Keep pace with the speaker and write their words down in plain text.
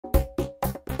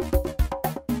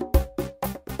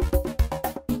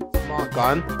smart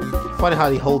gun. Funny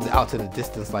how he holds it out to the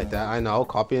distance like that. I know,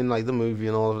 copying like the movie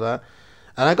and all of that.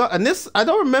 And I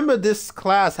don't remember this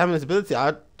class having this ability.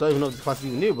 I don't even know if this class is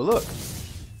even new, but look.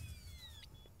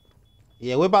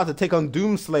 Yeah, we're about to take on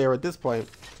Doomslayer at this point.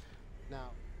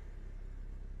 Now,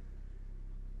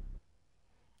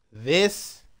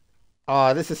 this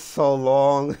is so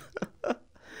long.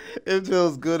 It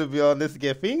feels good to be on this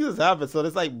again. Things just happen, so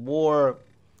there's like more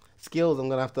skills I'm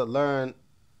gonna have to learn.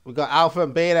 We got Alpha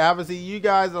and Beta. I haven't seen you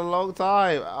guys in a long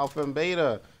time. Alpha and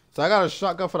Beta. So I got a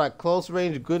shotgun for that close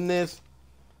range goodness.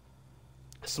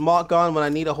 Smart gun when I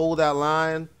need to hold that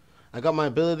line. I got my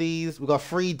abilities. We got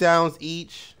 3 downs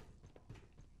each.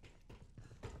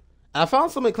 And I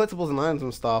found so many collectibles and items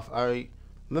and stuff. I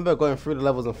remember going through the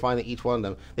levels and finding each one of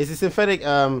them. These synthetic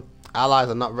allies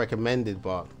are not recommended,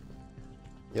 but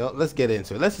you know, let's get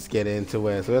into it. Let's just get into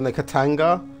it. So we're in the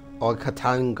Katanga or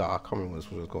Katanga. I can't remember what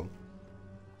this was called.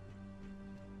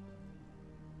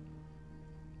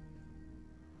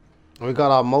 And we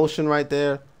got our motion right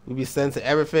there. We be sensing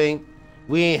everything.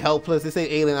 We ain't helpless. This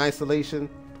ain't alien isolation.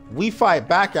 We fight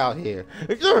back out here.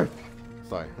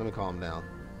 Sorry, let me calm down.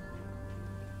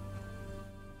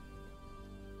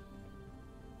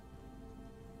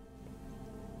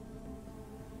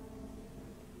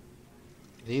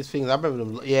 These things, I remember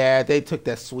them. Yeah, they took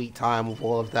their sweet time with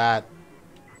all of that.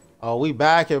 Oh, we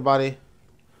back, everybody.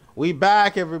 We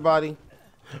back, everybody.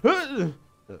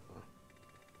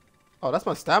 Oh, that's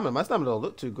my stamina. My stamina don't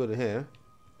look too good in here.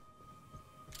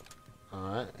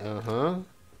 Alright,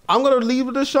 I'm gonna leave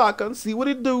with the shotgun, see what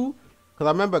it do. Because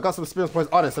I remember I got some experience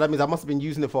points on it, so that means I must have been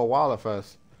using it for a while at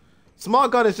first.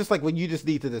 Smart gun is just like when you just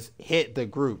need to just hit the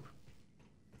group.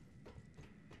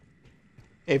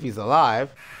 If he's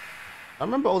alive. I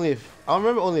remember only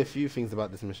a few things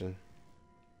about this mission.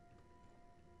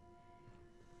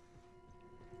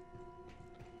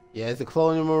 Yeah, it's the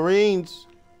Colonial Marines.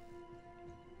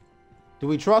 Do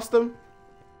we trust them?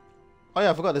 Oh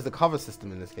yeah, I forgot there's a cover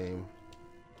system in this game.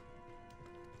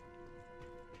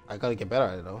 I gotta get better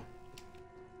at it though.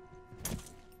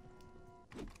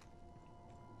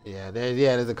 Yeah,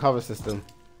 there's a cover system.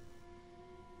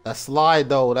 That slide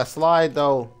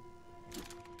though.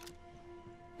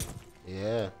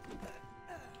 Yeah.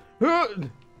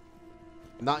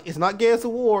 It's not Gears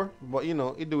of War, but you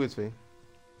know, it do its thing.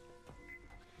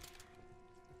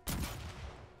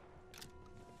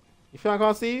 You feel I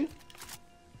can't see you?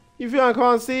 You feel I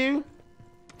can't see you?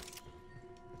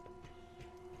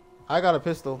 I got a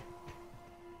pistol.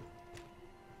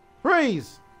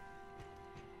 Freeze!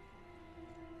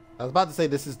 I was about to say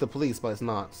this is the police, but it's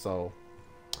not, so.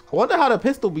 I wonder how the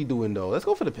pistol be doing though. Let's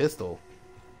go for the pistol.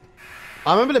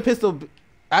 I remember the pistol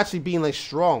actually being like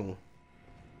strong.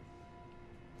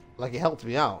 Like it helped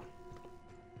me out.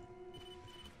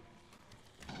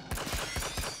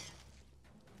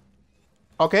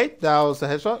 Okay, that was a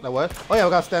headshot. That was. Oh yeah,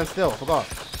 we gotta stand still. Forgot.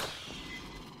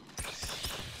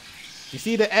 You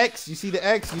see the X? You see the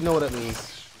X? You know what that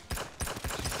means.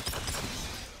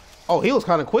 Oh, he was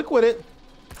kind of quick with it.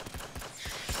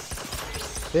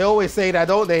 They always say that,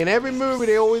 don't they? In every movie,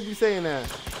 they always be saying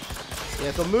that.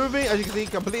 Yeah, so moving, as you can see,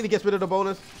 completely gets rid of the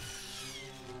bonus.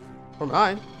 From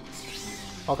behind.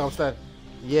 Okay, I'm stand.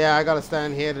 Yeah, I gotta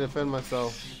stand here to defend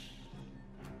myself.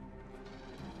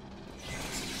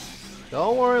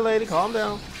 Don't worry, lady. Calm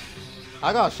down.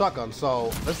 I got a shotgun,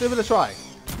 so let's give it a try.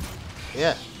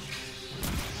 Yeah.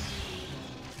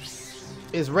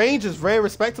 His range is very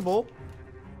respectable.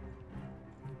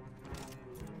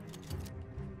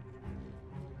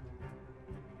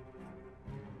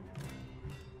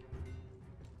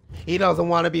 He doesn't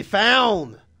want to be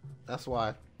found. That's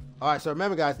why. All right, so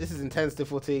remember, guys, this is intense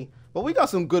difficulty, but we got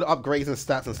some good upgrades and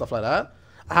stats and stuff like that.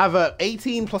 I have a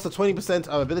 18 plus a 20%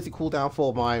 of ability cooldown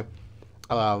for my,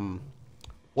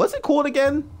 what's it called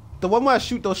again? The one where I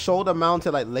shoot those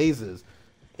shoulder-mounted like lasers.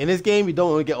 In this game, you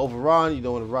don't want to get overrun. You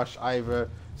don't want to rush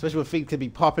either, especially when things could be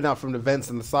popping out from the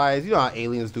vents on the sides. You know how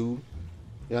aliens do.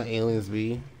 You know how aliens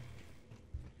be.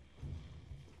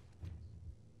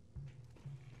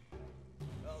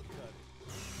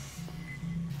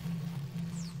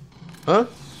 Huh?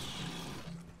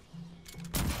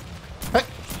 Hey,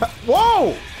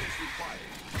 whoa!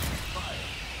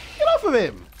 Get off of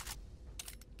him!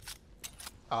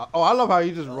 Oh, I love how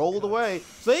he just rolled away.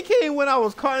 So he came when I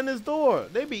was cutting his door.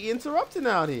 They be interrupting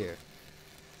out here.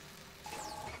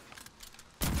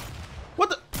 What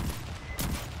the?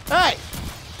 Hey!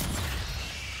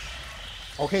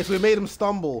 Okay, so we made him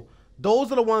stumble.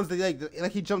 Those are the ones that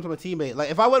like he jumped on my teammate.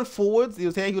 Like if I went forwards, he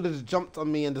would have just jumped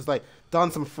on me and just like done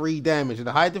some free damage. And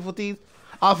the high difficulties,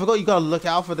 I forgot you gotta look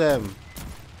out for them.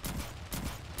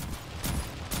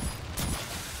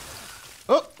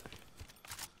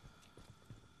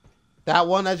 That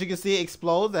one, as you can see,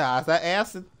 explodes. That has that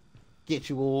acid. Get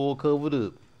you all covered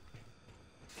up.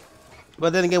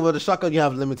 But then again, with the shotgun, you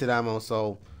have limited ammo,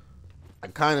 so I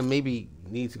kind of maybe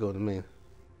need to go to main.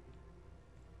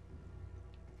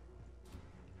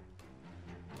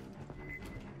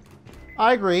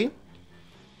 I agree.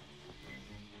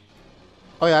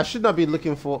 Oh yeah, I should not be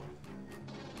looking for...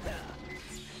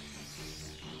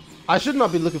 I should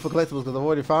not be looking for collectibles because I've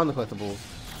already found the collectibles.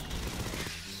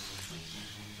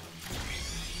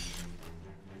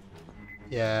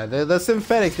 Yeah, the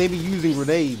synthetics, they be using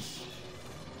grenades.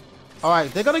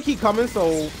 Alright, they're gonna keep coming,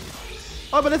 so...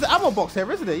 Oh, but there's an ammo box here,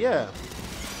 isn't it? Yeah.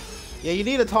 Yeah, you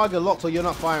need a target lock so you're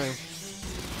not firing.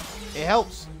 It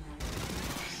helps.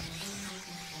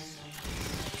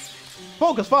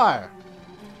 Focus fire!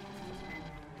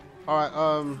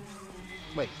 Alright,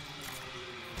 wait.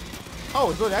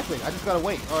 Oh, it's already activated. I just gotta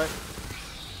wait. Alright.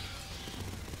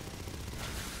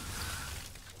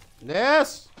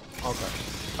 Yes!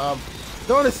 Okay.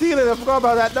 Go on the ceiling. I forgot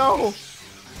about that. No!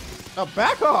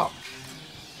 Back up!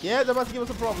 Yeah, they're about to give us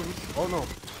some problems. Oh no.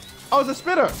 Oh, it's a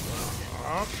spitter!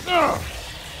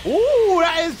 Ooh,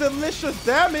 that is delicious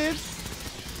damage!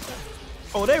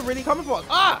 Oh, they're really coming for us.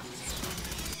 Ah!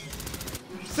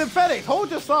 Synthetic,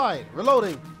 hold your side.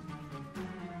 Reloading.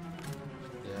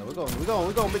 Yeah, we're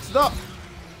gonna mix it up.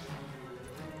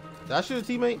 Did I shoot a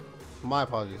teammate? My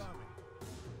apologies.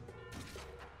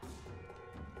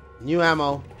 New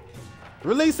ammo.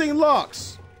 Releasing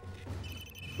locks.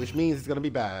 Which means it's gonna be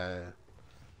bad.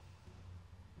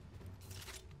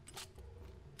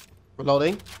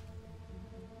 Reloading.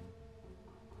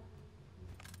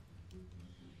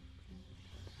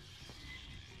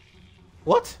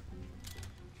 What?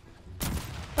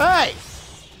 Hey!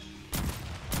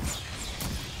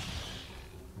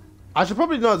 I should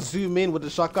probably not zoom in with the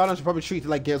shotgun. I should probably treat it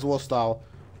like Gears of War style.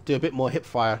 Do a bit more hip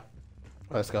fire.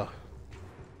 Let's go.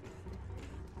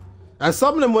 And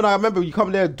some of them, when I remember you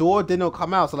come near a door, they don't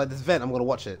come out. So like this vent, I'm gonna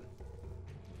watch it.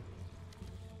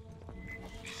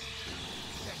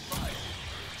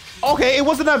 Okay, it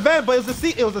wasn't a vent, but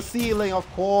it was a ceiling,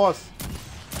 of course.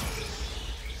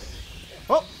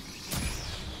 Oh.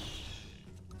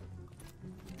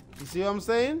 You see what I'm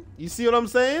saying? You see what I'm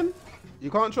saying?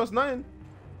 You can't trust nothing.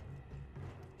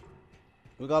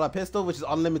 We got a pistol, which is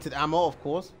unlimited ammo, of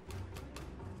course.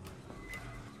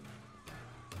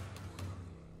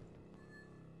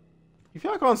 You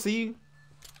feel I can't see you?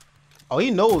 Oh, he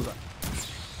knows.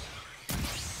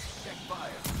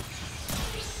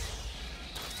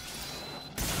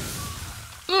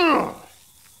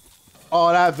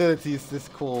 Oh, that ability is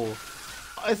just cool.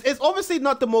 It's obviously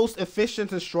not the most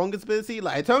efficient and strongest ability.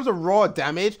 Like in terms of raw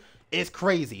damage, it's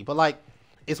crazy. But like,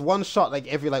 it's one shot like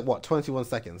every like what 21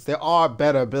 seconds. There are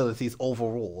better abilities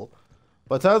overall.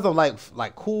 But in terms of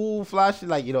like cool, flashy,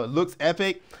 like you know, it looks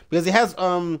epic because it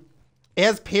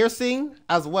has piercing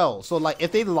as well. So like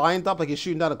if they lined up like you're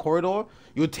shooting down a corridor,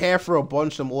 you would tear through a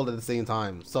bunch of them all at the same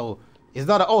time. So it's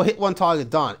not a, oh, hit one target,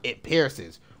 done. It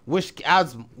pierces, which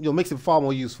adds, you know, makes it far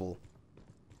more useful.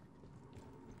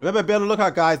 Remember, be on the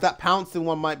lookout, guys. That pouncing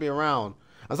one might be around.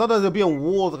 And sometimes they'll be on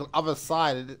walls on the other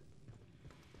side.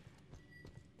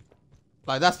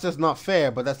 Like, that's just not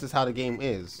fair, but that's just how the game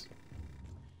is.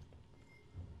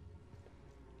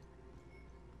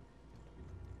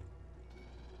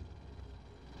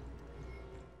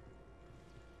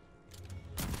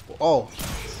 Oh.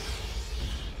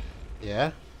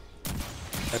 Yeah.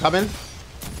 They're coming.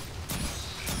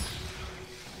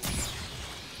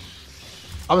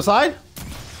 Other side.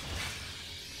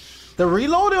 The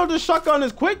reloading of the shotgun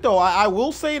is quick though. I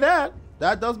will say that.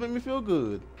 That does make me feel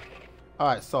good.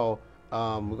 Alright, so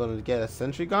we're gonna get a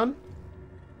sentry gun.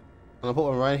 I'm gonna put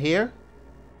one right here.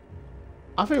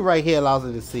 I think right here allows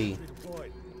it to see.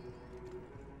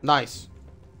 Nice.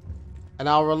 And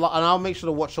I'll make sure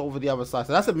to watch over the other side.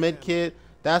 So that's a med kit.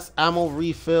 That's ammo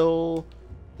refill.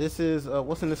 This is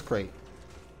what's in this crate?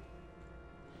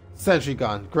 Sentry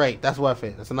gun. Great. That's worth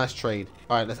it. That's a nice trade.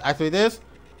 All right, let's activate this.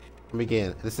 And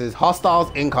begin. This is hostiles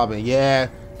incoming. Yeah,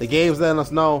 the game's letting us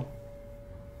know.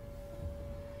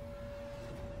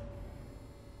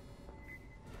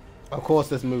 Of course,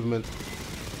 there's movement.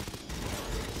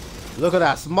 Look at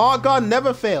that. Smart gun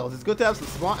never fails. It's good to have some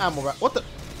smart ammo. What the?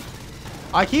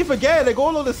 I keep forgetting. They go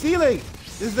on the ceiling.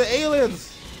 This is the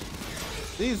aliens.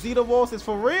 These Xenomorphs is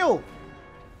for real.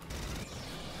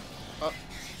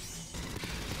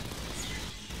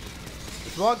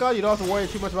 Smart gun, you don't have to worry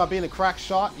too much about being a crack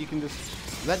shot. You can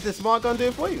just let this smart gun do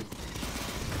it for you.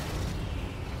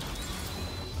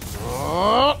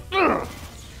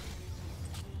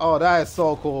 Oh, that is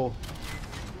so cool.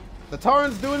 The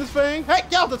turret's doing this thing. Hey,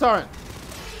 get off the turret.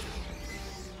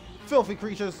 filthy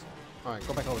creatures. All right,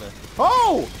 go back over there.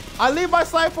 Oh, I leave my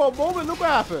side for a moment. Look what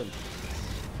happened.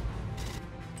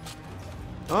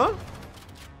 Huh?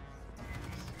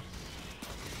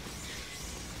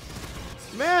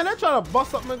 Man, they're trying to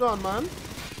bust up my gun, man.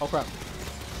 Oh, crap.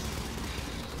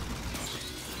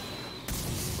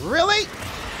 Really?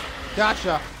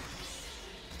 Gotcha.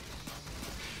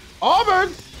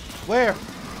 Auburn? Where?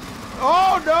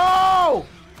 Oh, no!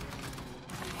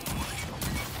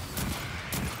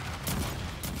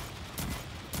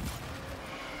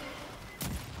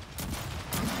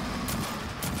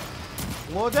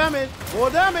 More damage! More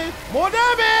damage! More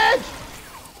damage!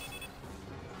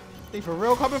 They for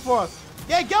real coming for us.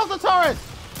 Yeah, get off the turret!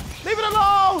 Leave it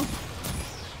alone!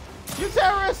 You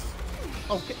terrorists!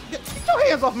 Okay, get your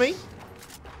hands off me!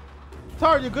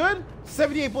 Turret, you good?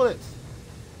 78 bullets.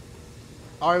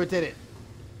 Alright, we did it.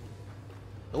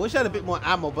 I wish I had a bit more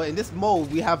ammo, but in this mode,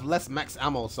 we have less max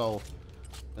ammo, so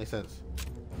makes sense.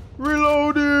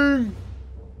 Reloading!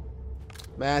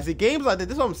 Man, see, games like this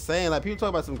is what I'm saying. Like, people talk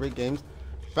about some great games.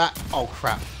 Oh,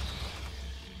 crap.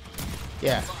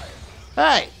 Yeah.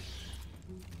 Hey!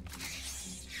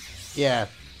 Yeah.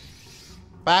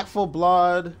 Back 4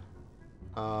 Blood.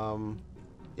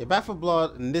 Yeah, Back 4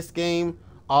 Blood in this game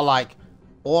are like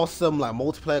awesome, like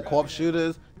multiplayer co-op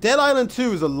shooters. Dead Island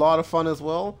 2 is a lot of fun as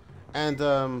well. And,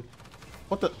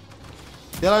 what the?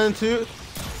 Dead Island 2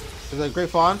 is a great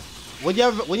fun. When you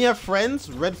have friends,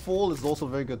 Redfall is also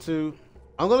very good too.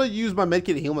 I'm gonna use my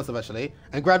medkit to heal myself actually,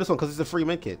 and grab this one because it's a free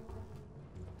medkit.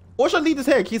 Or should I leave this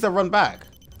here in case I run back?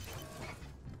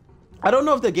 I don't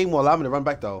know if the game will allow me to run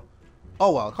back though.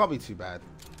 Oh well, it can't be too bad.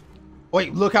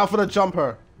 Wait, look out for the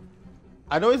jumper.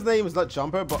 I know his name is not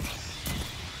Jumper, but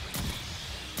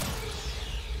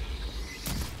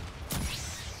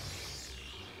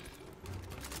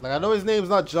like I know his name's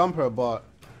not Jumper, but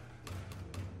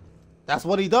that's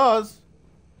what he does.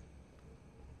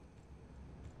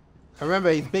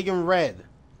 Remember, he's big and red.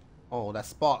 Oh, that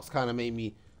sparks kind of made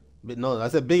me a bit no. I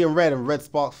said big and red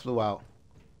sparks flew out.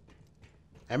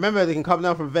 And remember, they can come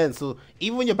down from vents, so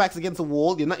even when your back's against a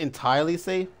wall, you're not entirely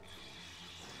safe.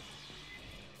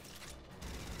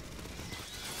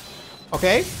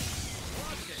 Okay.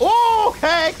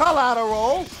 Okay,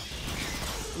 collateral.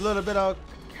 A little bit of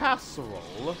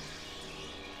casserole.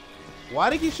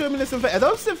 Why did he show me this synthetic?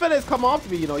 Those synthetics come after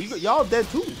me, you know. Y'all dead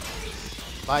too.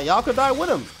 Like, y'all could die with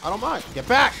him. I don't mind. Get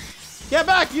back. Get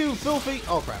back, you filthy.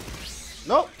 Oh, crap.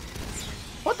 Nope.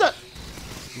 What the?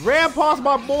 Ran past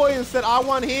my boy and said, I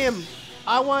want him.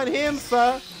 I want him,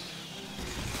 sir.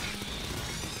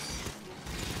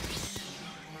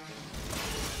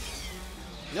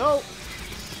 Nope.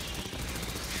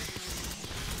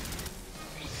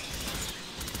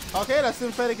 Okay, that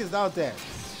synthetic is now dead.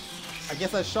 I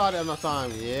guess I shot it enough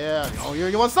time. Yeah. Oh,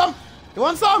 you want some? You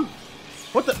want some?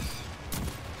 What the?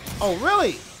 Oh,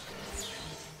 really?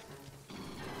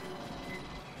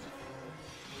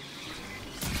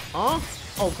 Huh?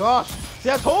 Oh, gosh.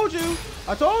 See, I told you.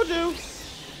 I told you.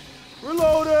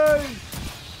 Reloading.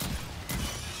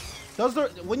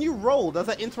 When you roll, does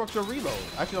that interrupt your reload?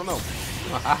 I actually don't know.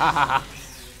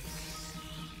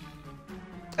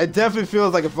 It definitely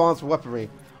feels like advanced weaponry.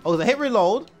 Oh, I hit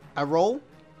reload. I roll.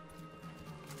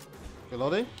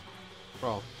 Reloading?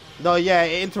 Bro. No, yeah,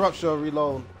 it interrupts your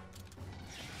reload.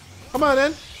 Come on,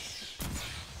 then.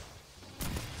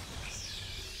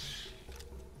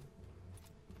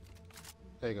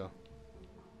 There you go.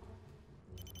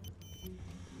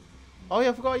 Oh, yeah,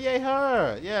 I forgot. Yay,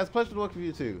 her. Yeah, it's a pleasure to work with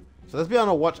you, too. So let's be on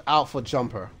a watch out for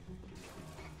Jumper.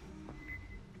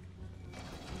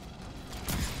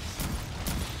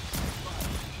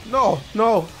 No,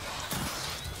 no.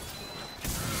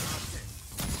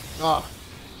 Oh.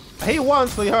 He won,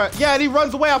 so he hurt. Yeah, and he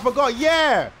runs away. I forgot.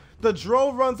 Yeah. The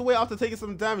drone runs away after taking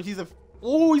some damage. He's a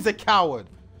coward.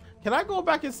 Can I go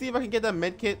back and see if I can get that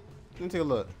med kit? Let me take a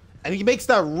look. And he makes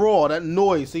that roar, that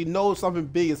noise, so you know something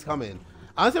big is coming.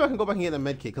 I want to see if I can go back and get the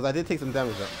med kit, because I did take some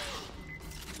damage up.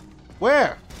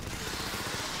 Where?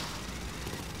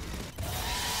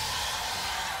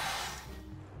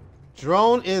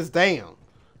 Drone is down.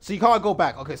 So you can't go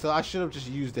back. Okay, so I should have just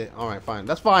used it. Alright, fine.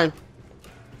 That's fine.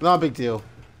 Not a big deal.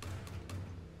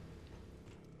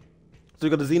 So you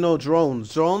got the Xeno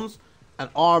drones. Drones and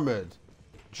armored.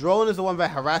 Drone is the one that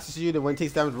harasses you, then when it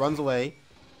takes damage runs away.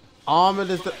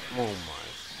 Armored is the... Oh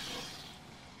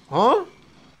my. Huh?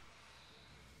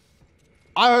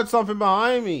 I heard something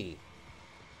behind me.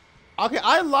 Okay,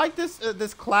 I like this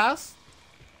this class.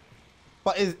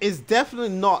 But it's definitely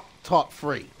not top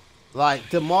 3. Like,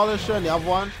 Demolisher and the other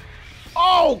one.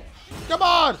 Oh! Come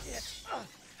on!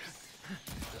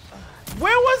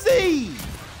 Where was he?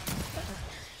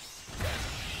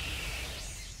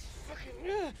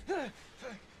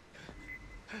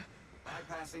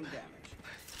 Bypassing damage.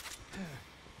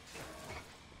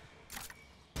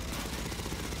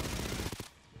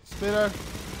 Spitter.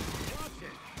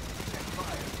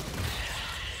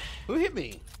 Who hit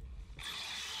me?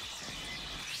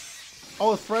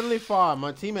 Oh, it's friendly fire.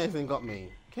 My teammates ain't got me.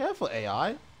 Careful,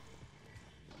 AI.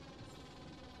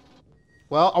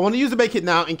 Well, I want to use the make it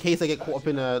now in case I get caught up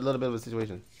in a little bit of a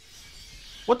situation.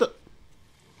 What the?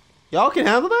 Y'all can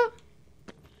handle that?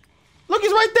 Look,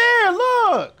 he's right there.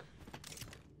 Look.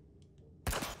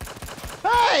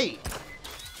 Hey.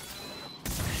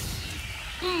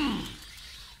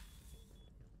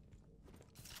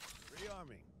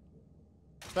 Rearming.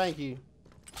 Thank you.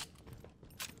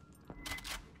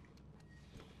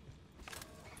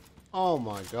 Oh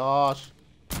my gosh.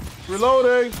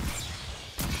 Reloading.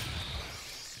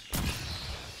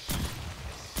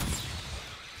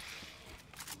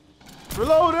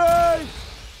 Reloading.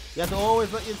 You have to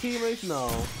always let your teammates know.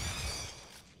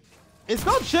 It's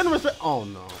not generous. Oh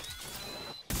no.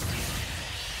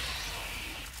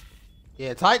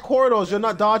 Yeah, tight corridors. You're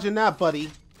not dodging that, buddy.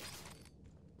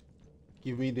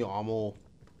 Give me the ammo.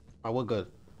 Alright, we're good.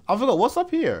 I forgot what's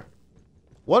up here.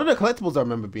 What are the collectibles I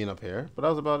remember being up here? But that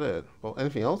was about it. Well,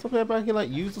 anything else up here back here, like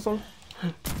used or something?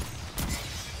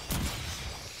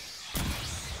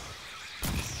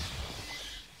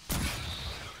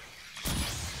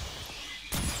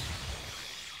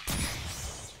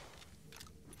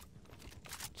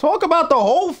 Talk about the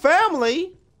whole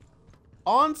family.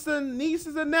 Aunts and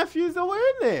nieces and nephews that were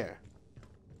in there.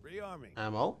 Rearming.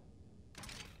 Ammo.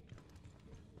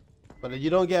 But you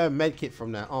don't get a med kit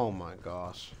from that. Oh my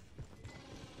gosh.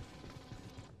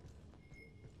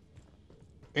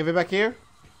 Anything back here?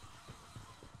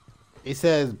 It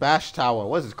says bash tower.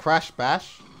 What is this? Crash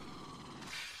bash?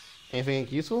 Anything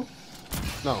useful?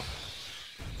 No.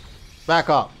 Back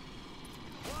up.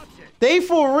 They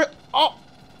for real. Oh.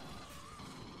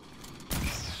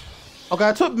 Okay,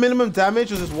 I took minimum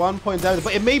damage, it was just 1 point damage,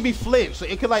 but it made me flinch, so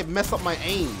it could like mess up my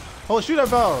aim. Oh, shoot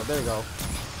that barrel. There you go.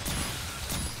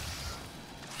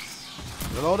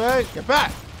 Reloading. Get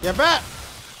back. Get back.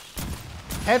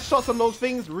 Headshots on those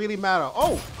things really matter.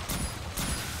 Oh.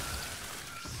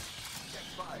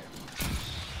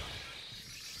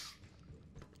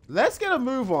 Let's get a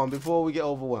move on before we get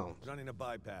overwhelmed. Running a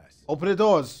bypass. Open the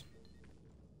doors.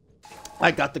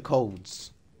 I got the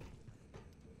codes.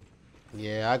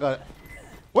 Yeah, I got it.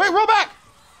 Wait, roll back!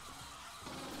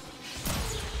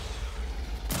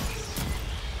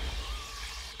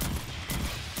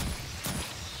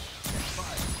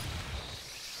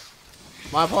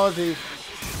 My apologies.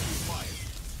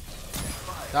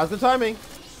 That was good timing.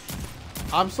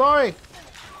 I'm sorry.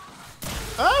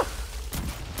 Ah!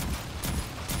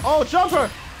 Oh, jumper! Man,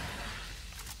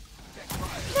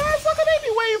 it's not gonna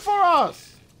be waiting for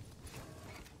us.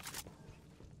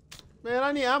 Man,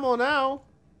 I need ammo now.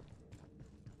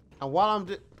 And while I'm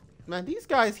man, these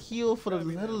guys heal for the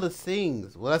littlest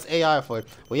things. Well, that's AI for it.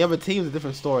 When you have a team, it's a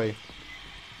different story.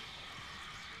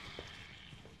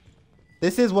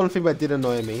 This is one thing that did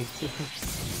annoy me.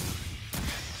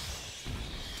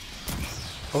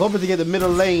 I was hoping to get the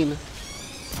middle lane.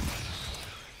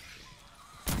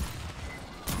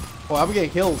 Oh, I'm getting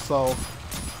killed, so.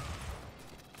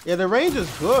 Yeah, the range is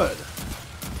good.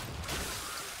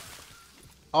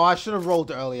 Oh, I should have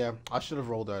rolled earlier.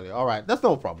 All right, that's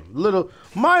no problem. Little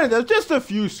minor, there's just a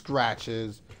few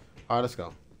scratches. All right, let's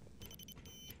go.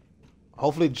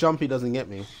 Hopefully, Jumpy doesn't get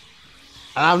me.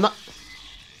 And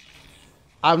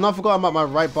I've not forgotten about my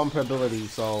right bumper ability,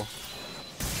 so.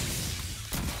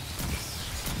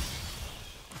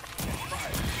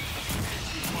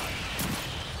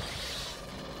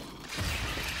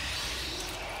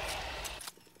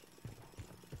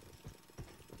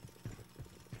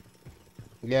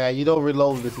 Yeah, you don't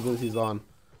reload this as he's on.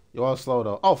 You are slow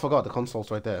though. Oh, forgot the console's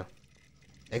right there.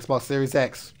 Xbox Series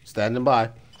X, standing by.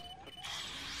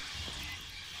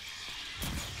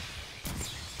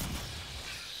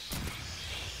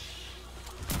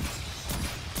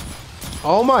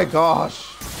 Oh my gosh.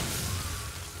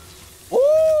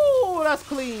 Ooh, that's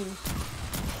clean.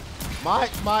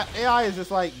 My AI is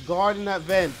just like guarding that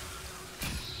vent.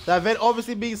 That vent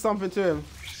obviously means something to him.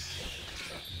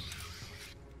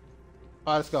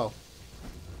 Alright, let's go.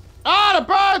 Ah, the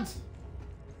birds!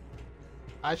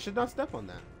 I should not step on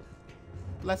that.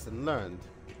 Lesson learned.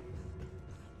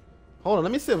 Hold on,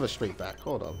 let me sit with a straight back.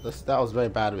 Hold up. That was very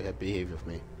bad behavior of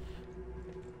me.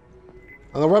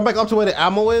 I'm gonna run back up to where the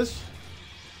ammo is.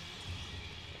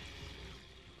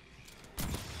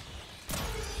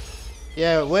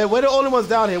 Yeah, we're the only ones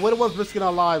down here. We're the ones risking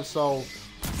our lives, so.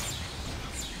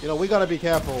 You know, we gotta be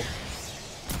careful.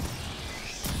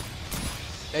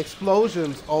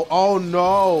 Explosions. Oh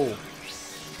no.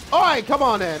 All right, come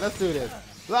on then. Let's do this.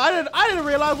 I didn't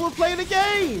realize we were playing the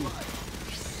game.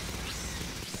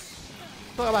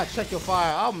 Talk about check your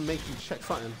fire. I'll make you check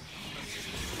something.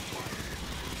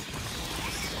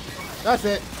 That's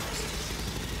it.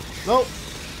 Nope.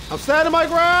 I'm standing my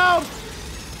ground.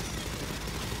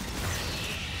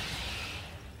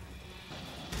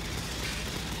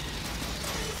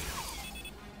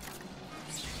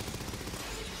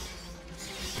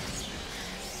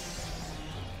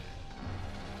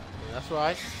 Yeah, that's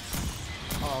right.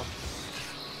 Oh.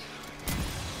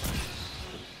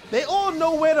 They all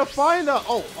know where to find her.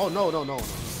 Oh no.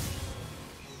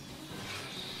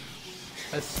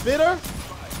 A spitter?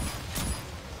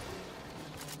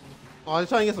 Oh, they're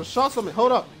trying to get some shots on me.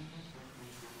 Hold up.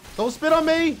 Don't spit on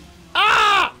me.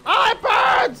 Ah! Ah, it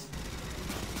burns!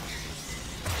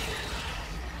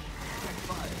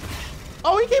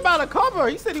 Oh, he came out of cover.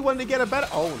 He said he wanted to get a better.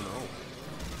 Oh, no.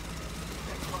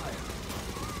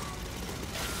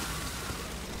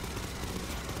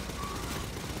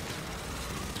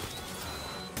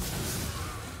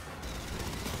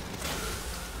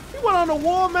 He went on the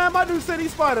wall, man. My dude said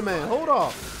he's Spider-Man. Hold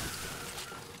off.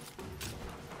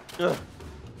 Ugh.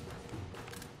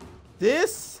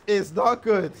 This is not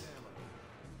good.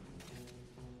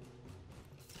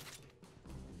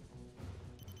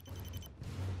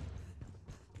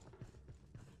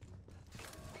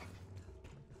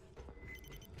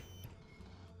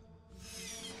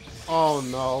 Oh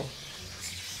no.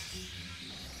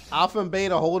 Alpha and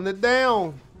Beta holding it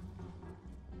down.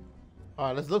 All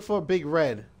right, let's look for a big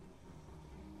red.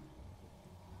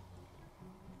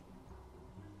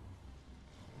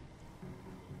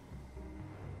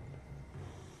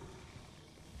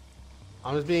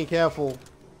 I'm just being careful.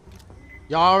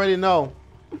 Y'all already know.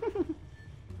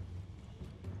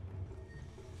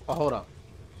 Oh, hold up.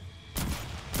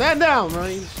 Stand down,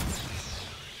 Marines.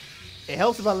 It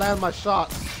helps if I land my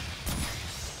shots.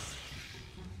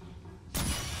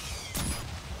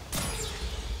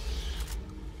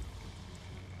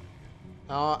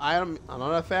 I'm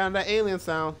not a fan of that alien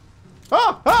sound.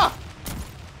 Ah! Ah!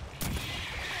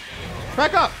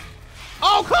 Back up!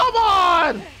 Oh, come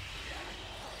on!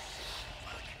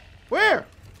 Where?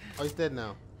 Oh, he's dead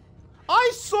now.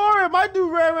 I saw him. My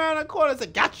dude ran around the corner and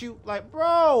said, got you. Like,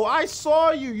 bro, I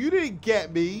saw you. You didn't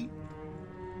get me.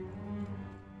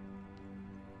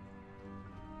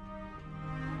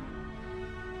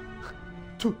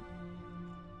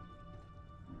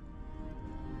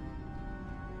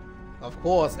 Of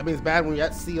course. I mean, it's bad when you're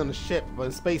at sea on the ship, but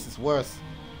in space it's worse.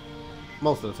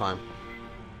 Most of the time.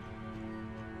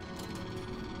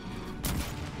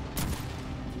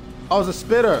 Oh, it's a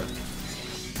spitter.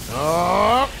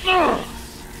 I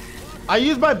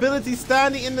used my ability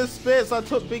standing in the spit, so I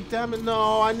took big damage.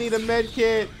 No, I need a med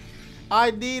kit. I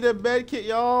need a med kit,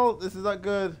 y'all. This is not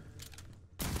good.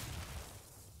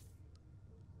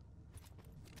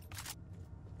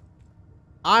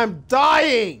 I'm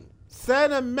dying.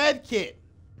 Send a med kit.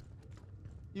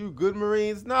 You good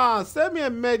Marines? Nah, send me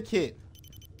a med kit.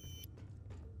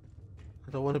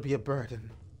 I don't want to be a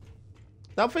burden.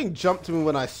 That thing jumped to me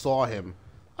when I saw him.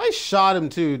 I shot him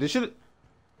too. They should.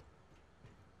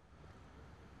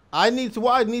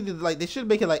 They should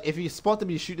make it like if you spot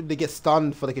them, you shoot them, they get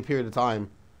stunned for like a period of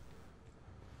time.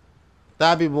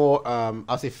 That'd be more,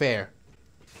 I'll say fair.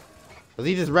 Cause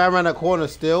he just ran around that corner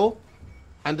still,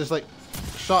 and just like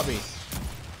shot me.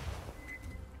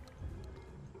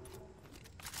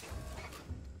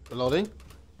 Reloading.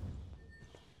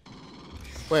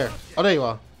 Where? Oh, there you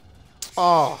are.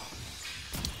 Oh.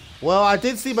 Well, I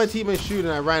did see my teammate shoot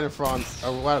and I ran in front,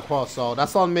 right across, so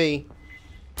that's on me.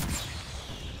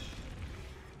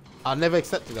 I'll never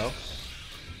accept it though.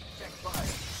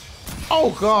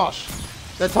 Oh gosh.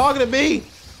 They're targeting me.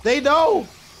 They know.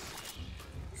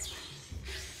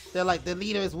 They're like, the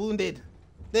leader is wounded.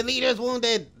 The leader is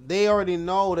wounded. They already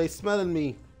know. They smelling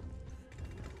me.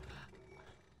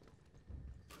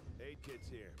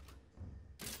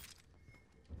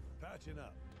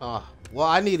 Well,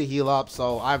 I need to heal up,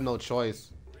 so I have no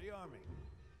choice. Rearming.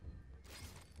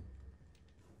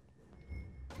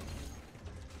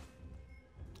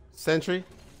 Sentry.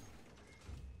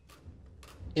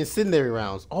 Incendiary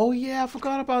rounds. Oh yeah, I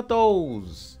forgot about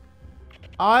those.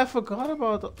 I forgot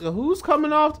about who's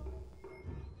coming off.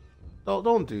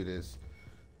 Don't do this.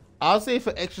 I'll say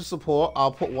for extra support,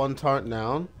 I'll put one turret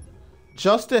down,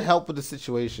 just to help with the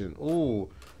situation. Ooh,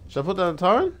 should I put down a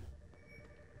turret?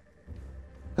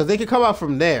 Because they could come out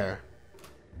from there.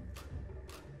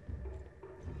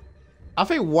 I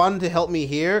think one to help me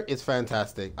here is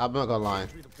fantastic. I'm not gonna lie.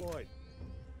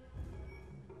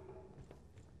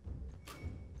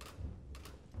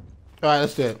 Alright,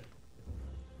 let's do it.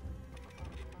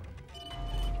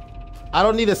 I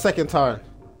don't need a second turn.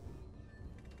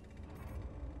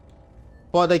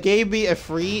 But they gave me a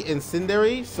free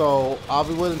incendiary, so I'll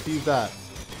be willing to use that.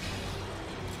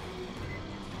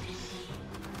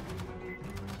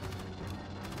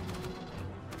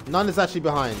 None is actually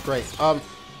behind. Great.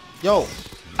 Yo,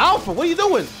 Alpha, what are you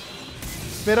doing?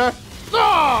 Spitter.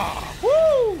 Ah!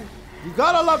 Woo! You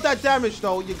gotta love that damage,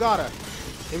 though. You gotta.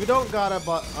 If you don't gotta,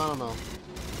 but I don't know.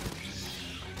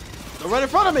 They're right in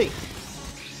front of me.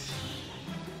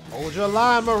 Hold your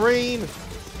line, Marine.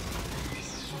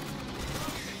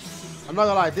 I'm not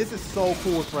gonna lie, this is so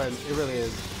cool, friends. It really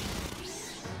is.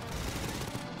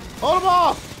 Hold them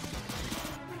off!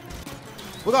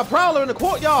 We got Prowler in the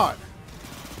courtyard.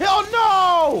 Hell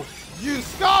no! You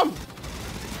scum!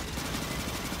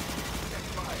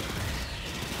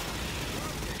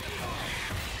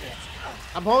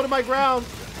 I'm holding my ground.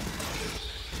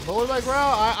 I'm holding my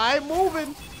ground. I'm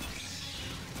moving.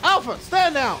 Alpha,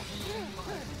 stand down.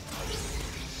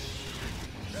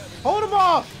 Hold him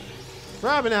off.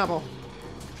 Grabbing ammo.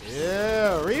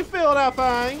 Yeah, refill that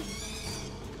thing.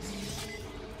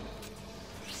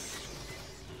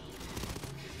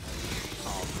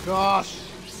 Oh gosh.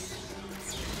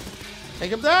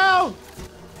 Take him down.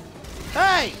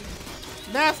 Hey,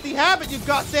 nasty habit you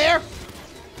got there.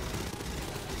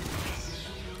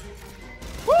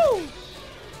 Woo.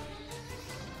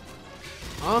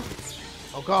 Huh?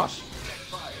 Oh gosh.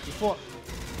 Before.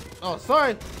 Oh,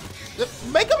 sorry.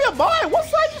 Make up your mind. What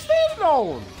side you standing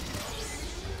on?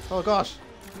 Oh gosh.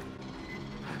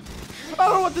 I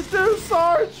don't know what to do,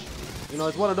 Sarge. You know,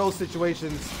 it's one of those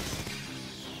situations.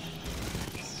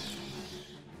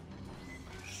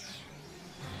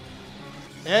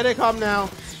 There they come now.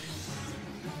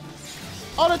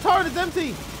 Oh, the turret is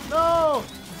empty. No.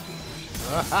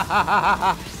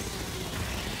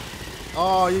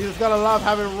 Oh, you just gotta love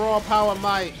having raw power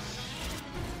might.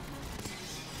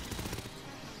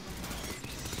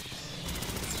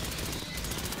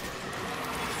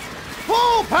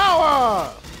 Full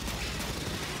power!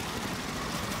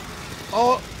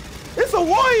 Oh, it's a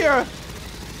warrior!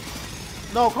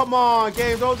 No, come on,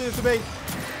 game, don't do this to me.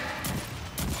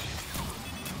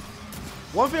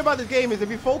 One thing about this game is if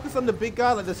you focus on the big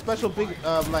guy, like the special big,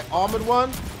 like armored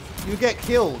one, you get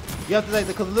killed. You have to, like,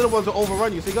 because the little ones will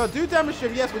overrun you. So you gotta do damage to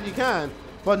him, yes, when you can,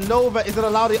 but know that it doesn't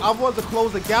allow the other ones to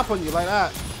close the gap on you like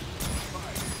that.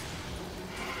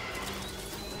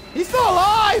 He's still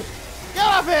alive! Get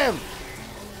off him!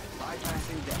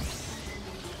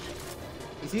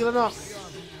 He's healing up.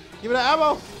 Give me that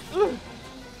ammo. Ugh.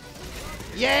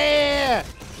 Yeah!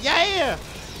 Yeah!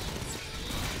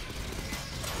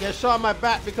 Get shot in my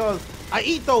back because I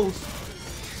eat those.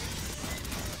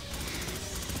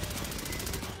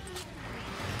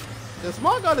 The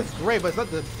small gun is great, but it's not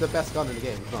the best gun in the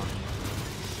game. It's not.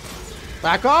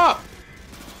 Back up!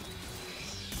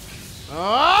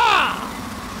 Ah!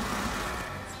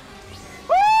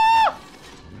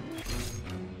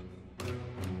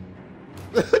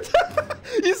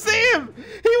 You see him?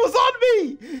 He was on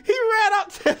me. He ran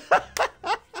up to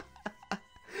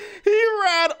he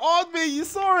ran on me. You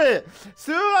saw it.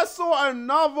 Soon I saw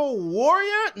another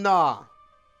warrior. Nah.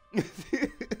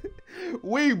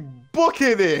 We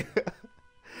booking it.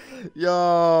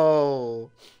 Yo.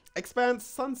 Expand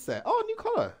sunset. Oh, new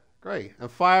color. Great. And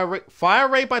fire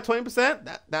rate by 20%.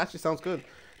 That actually sounds good.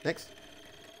 Next.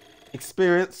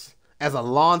 Experience as a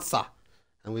lancer.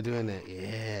 And we're doing it.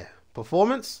 Yeah.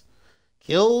 Performance,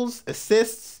 kills,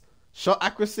 assists, shot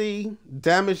accuracy,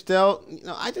 damage dealt. You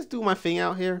know, I just do my thing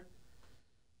out here.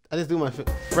 I just do my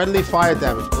friendly fire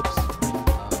damage. Oops.